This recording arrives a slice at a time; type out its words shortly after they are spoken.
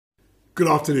Good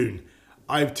afternoon.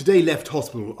 I've today left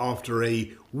hospital after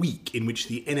a week in which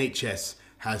the NHS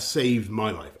has saved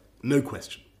my life, no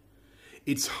question.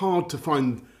 It's hard to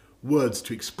find words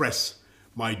to express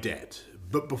my debt,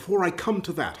 but before I come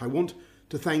to that, I want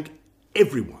to thank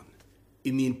everyone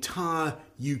in the entire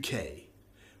UK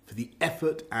for the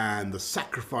effort and the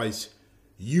sacrifice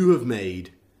you have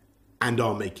made and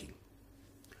are making.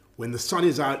 When the sun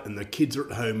is out and the kids are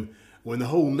at home, when the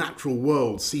whole natural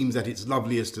world seems at its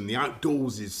loveliest and the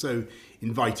outdoors is so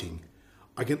inviting,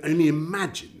 I can only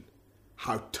imagine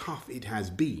how tough it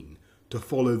has been to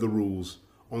follow the rules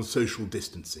on social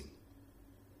distancing.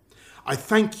 I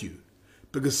thank you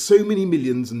because so many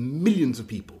millions and millions of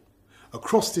people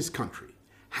across this country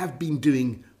have been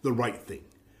doing the right thing.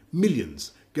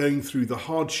 Millions going through the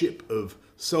hardship of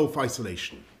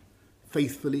self-isolation,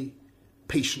 faithfully,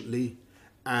 patiently,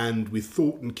 and with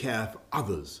thought and care for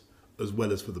others as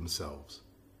well as for themselves.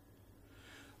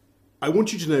 I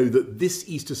want you to know that this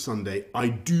Easter Sunday, I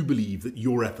do believe that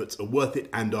your efforts are worth it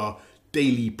and are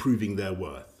daily proving their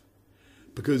worth.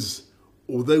 Because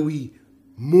although we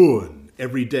mourn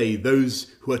every day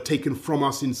those who are taken from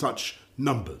us in such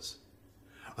numbers,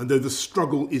 and though the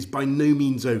struggle is by no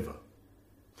means over,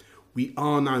 we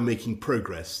are now making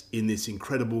progress in this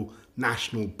incredible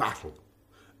national battle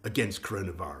against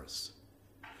coronavirus.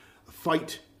 A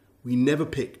fight we never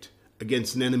picked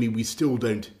against an enemy we still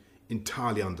don't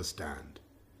entirely understand.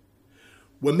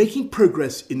 We're making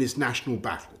progress in this national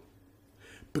battle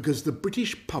because the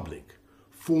British public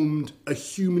formed a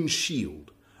human shield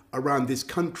around this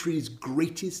country's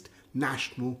greatest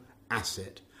national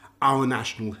asset, our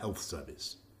National Health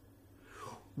Service.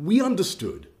 We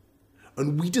understood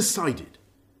and we decided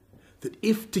that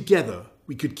if together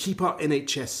we could keep our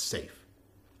NHS safe,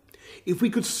 if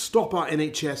we could stop our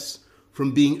NHS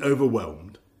from being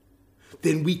overwhelmed,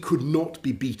 then we could not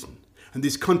be beaten, and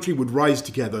this country would rise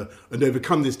together and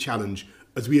overcome this challenge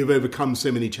as we have overcome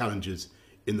so many challenges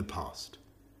in the past.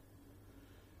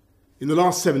 In the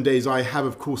last 7 days, I have,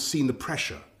 of course, seen the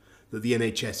pressure that the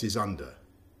NHS is under.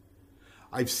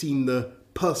 I've seen the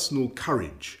personal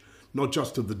courage, not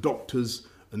just of the doctors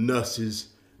and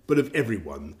nurses, but of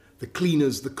everyone, the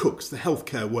cleaners, the cooks, the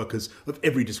healthcare workers of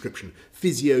every description,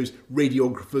 physios,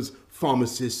 radiographers,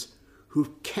 pharmacists,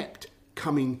 who've kept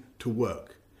coming to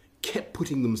work, kept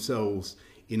putting themselves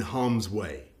in harm's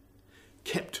way,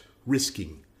 kept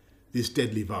risking this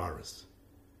deadly virus.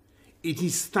 It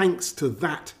is thanks to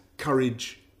that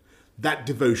courage, that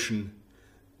devotion,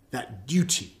 that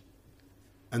duty,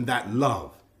 and that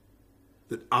love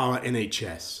that our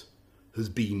NHS has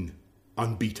been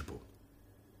unbeatable.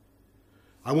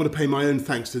 I want to pay my own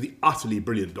thanks to the utterly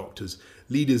brilliant doctors,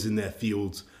 leaders in their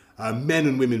fields, men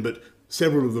and women, but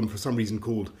several of them for some reason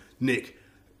called Nick,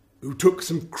 who took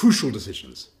some crucial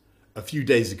decisions a few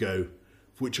days ago,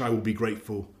 for which I will be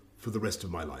grateful for the rest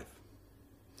of my life.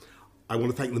 I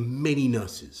want to thank the many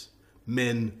nurses,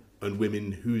 men and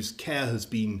women, whose care has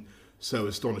been so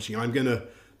astonishing. I'm going to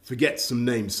forget some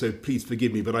names, so please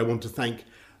forgive me, but I want to thank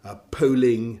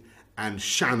Poling and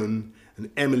Shannon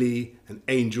and Emily and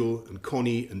Angel and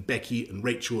Connie and Becky and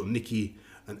Rachel and Nikki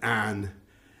and Anne.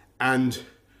 And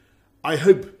I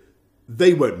hope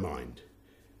they won't mind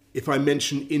if I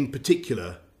mention in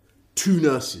particular 2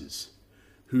 nurses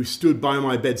who stood by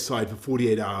my bedside for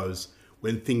 48 hours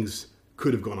when things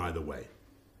could have gone either way.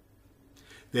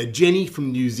 They're Jeni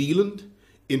from New Zealand,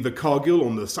 in Invercargill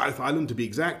on the South Island to be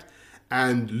exact,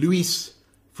 and Luis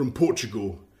from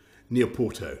Portugal near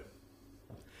Porto.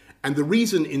 And the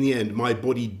reason in the end my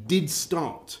body did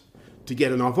start to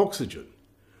get enough oxygen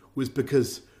was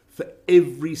because for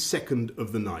every second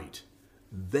of the night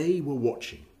they were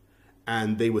watching,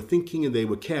 and they were thinking and they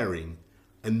were caring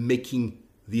and making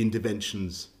the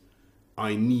interventions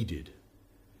I needed.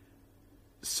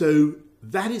 So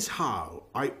that is how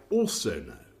I also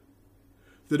know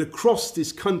that across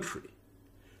this country,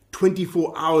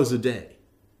 24 hours a day,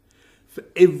 for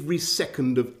every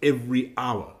second of every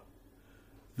hour,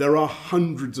 there are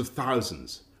hundreds of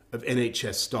thousands of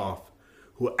NHS staff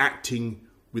who are acting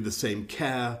with the same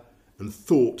care and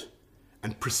thought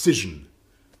and precision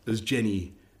as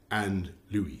Jeni and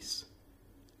Luis.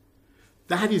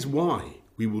 That is why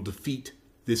we will defeat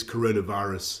this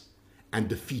coronavirus and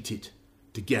defeat it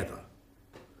together.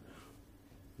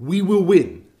 We will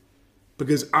win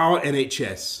because our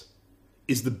NHS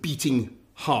is the beating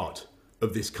heart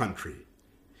of this country.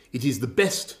 It is the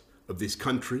best of this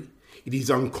country. It is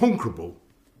unconquerable.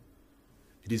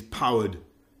 It is powered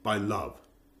by love.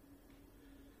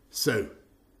 So,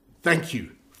 thank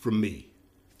you from me,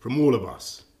 from all of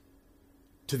us,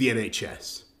 to the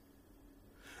NHS.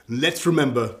 And let's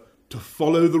remember to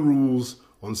follow the rules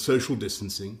on social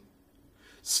distancing,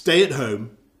 stay at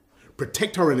home,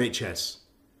 protect our NHS,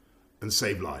 and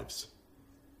save lives.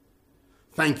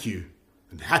 Thank you,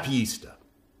 and happy Easter.